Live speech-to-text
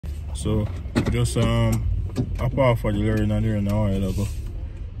So just apart from the learning there now,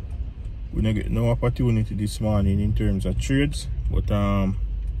 we don't get no opportunity this morning in terms of trades, but I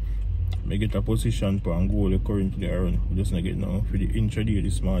get a position for and goal currently around. We just not get no for the intraday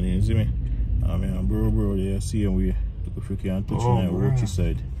this morning, you see me? I mean bro they are seeing we look if we can touch on the watch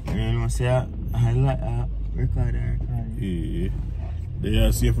side. You must say I like record. Yeah. They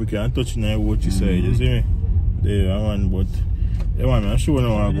are see if we can touch on the watch side, you see me? There man, but yeah man, I'm sure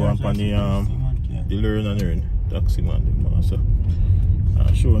now I go on the learn taxi man, so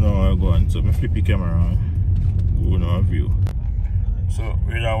I'm sure now I go on, so I flip the camera and go on our view. So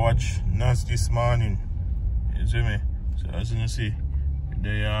we watch Nas this morning, you see me? So as you see,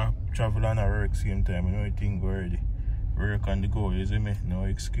 they are travel and work same time, you know anything already. Work on the go, you see me? No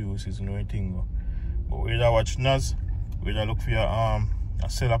excuses, no anything go. But we watch Nas, we look for a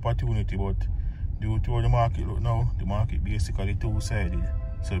sell opportunity, but due to the market look now, the market basically two-sided.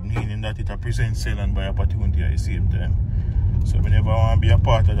 So meaning that it presents sell and buy opportunity at the same time. So we never want to be a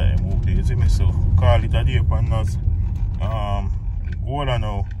part of that move there, you see me? So call it a day upon Nas. Goal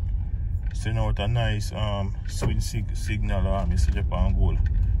now, send out a nice swing signal message upon goal.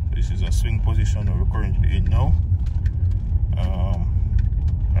 This is a swing position that we're currently in now.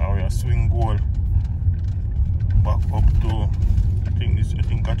 Now we are swing goal back up to I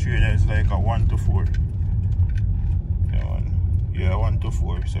think a trader is like a 1 to 4. Yeah, 1 to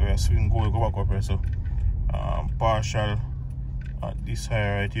 4. So we are swing goal go back up here. So partial at this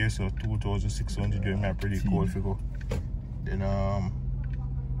high right here, so 2,600 doing my pretty goal figure. Then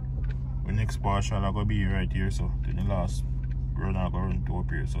the next partial are gonna be right here, so then the last run I gonna run to up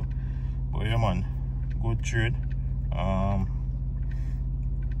here. So but yeah man, good trade.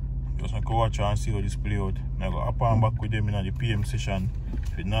 Just go watch and see how this play out. I go up and back with them in the PM session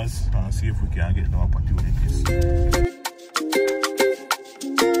with Nas and see if we can get no opportunities.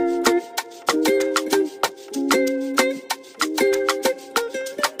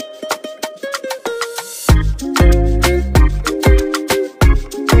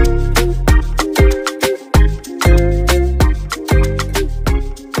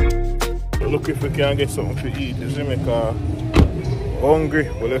 Look if we can get something to eat, you see me, because hungry.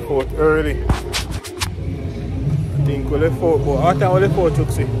 We left out early. I think we left out, but after we left out,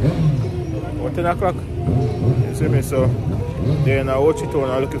 Chuxi, about 10 o'clock. You see me, so then I watch it on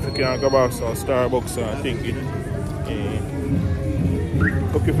and look if we can grab us some Starbucks and I think it.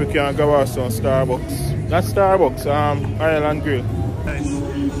 Look if we can grab us some Starbucks. Not Starbucks, Ireland Grill. Nice.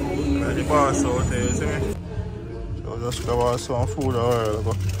 The boss out there, you see me? So just grab us some food or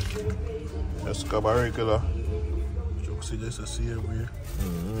whatever. Just grab a regular. See this I see everywhere.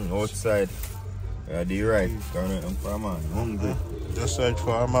 Outside. Yeah, the right. Turn for a man. Hungry. Just search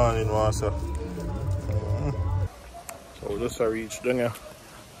for a man in Wasa. So just I reach down here.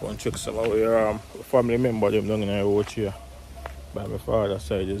 Go and check some of your family member them down in the road here. By my father's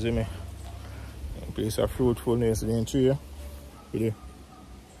side, you see me? And place of fruitfulness in the tree. With the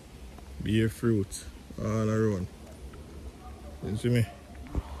beer fruit all around. You see me?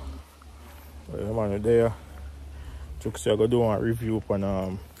 Well, yeah, man, there. Chuxi I go do a review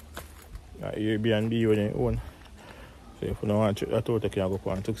on Airbnb when they own. So if you don't want to check that out, you can go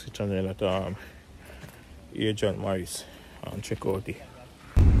on Chuxi channel at Agent Morris and check out it.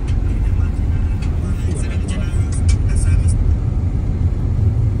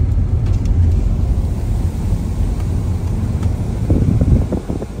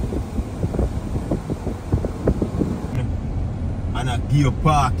 And I give you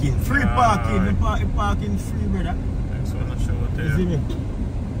parking, free parking, the parking free, brother. So I'm not sure what they are. You see me?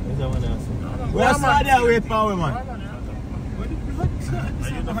 Where's that one else? Where's that way power, man? Are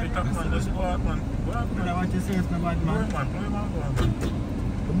you the fit up on the spot, man? What you say is my bad, man?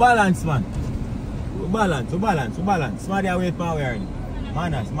 Balance, man. Balance. Somebody away power already.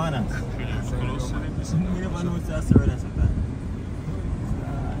 Manners. You never know what's that story that's okay.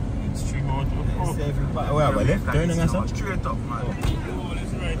 It's stream out of where are we left? Turning us up? Straight up, man.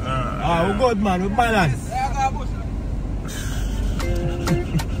 We're good, man. We balance.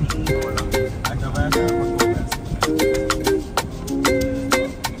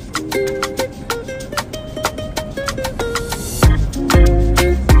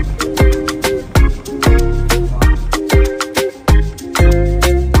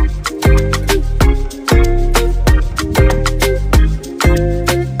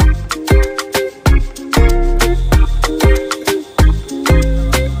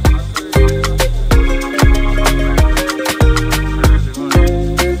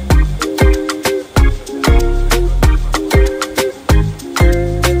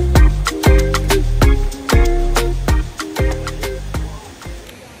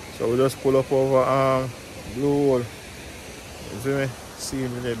 So we just pull up over Blue Hole. You see me? See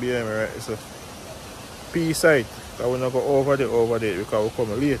me there behind me, right? It's a P site. So we're not go over there because we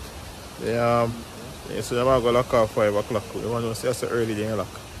come late. So I'm going to lock off 5 o'clock. You want to see us early then you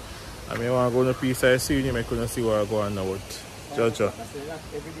lock. I mean, I want to go to P site see you, I couldn't see where I go on now with Judge.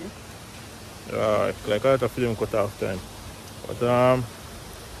 Like I had to film cut off time. But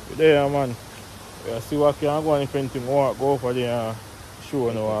we're there, man. We see what can go on if anything go over there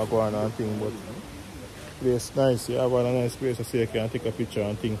show now go on and thing, but place nice. You have a nice place so you can take a picture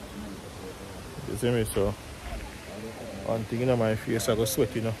and thing. You see me? So one thing in my face I go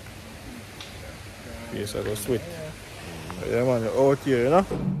sweat, you know. Face I go sweat. Yeah man, you're out here, you know.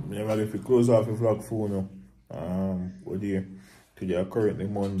 Never if you close off your vlog phone now. We're there. Today currently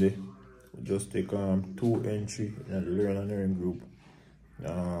Monday. We just take 2 entry in the Learn and Earn group.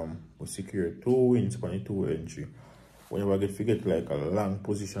 We secure 2 wins for the 2 entry. Whenever I get like a long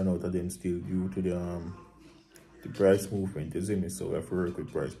position out of them still due to the price movement, you see me, so we have to work with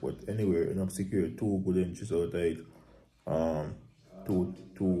price. But anyway, we have secure 2 good entries out of it.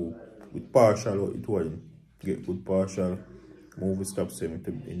 Two with partial out it one. Get good partial, move with stop them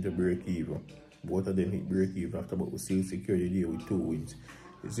into break even. Both of them hit break even after, but we still secure the day with 2 wins.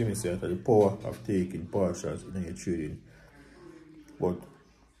 You see me, say after the power of taking partials in your trading. But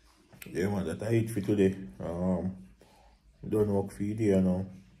yeah man, that I hit for today. Don't work for you there now.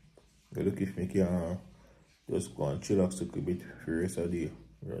 I look if I can just go and chillax a little bit for the rest of the day.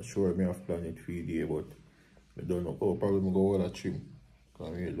 I'm not sure I have planned it for you there, but I don't know. Oh, probably I'm going to go all that trim.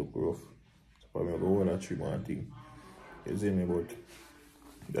 Because it look rough. So probably I'm going to go all that trim and thing. You see me, but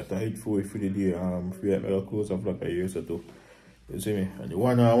that I hit for it for the day. If you have me close up like a year or so. You see me? And the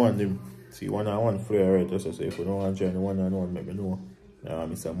one-on-one them. See, one-on-one flare right also. So if you don't want to join the one-on-one, let me know.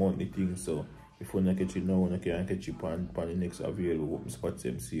 It's a monthly thing, so if you don't catch it now, you can catch it on the next available open spots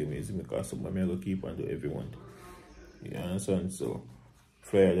see me, because somebody may go keep and do every month. You understand? So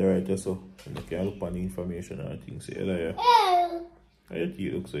flyer the right so and you can look on the information and things. Say hello yeah. How your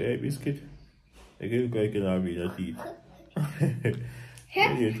teeth look so yeah, biscuit? You look like you can read your teeth.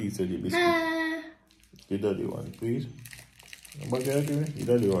 How your teeth so the biscuit? Get daddy one, please. What can I give me? Get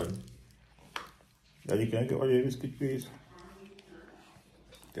daddy one. Daddy, can I get all your biscuit, please?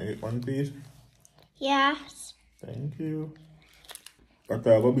 Can I get one, please? Yes. Thank you. But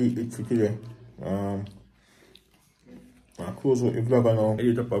I will be it for today. I close with the vlog now.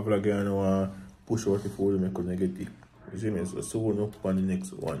 Edit up a vlog and I push out the food and I couldn't get it. You see me? So soon up on the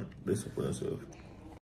next one. Bless up on yourself.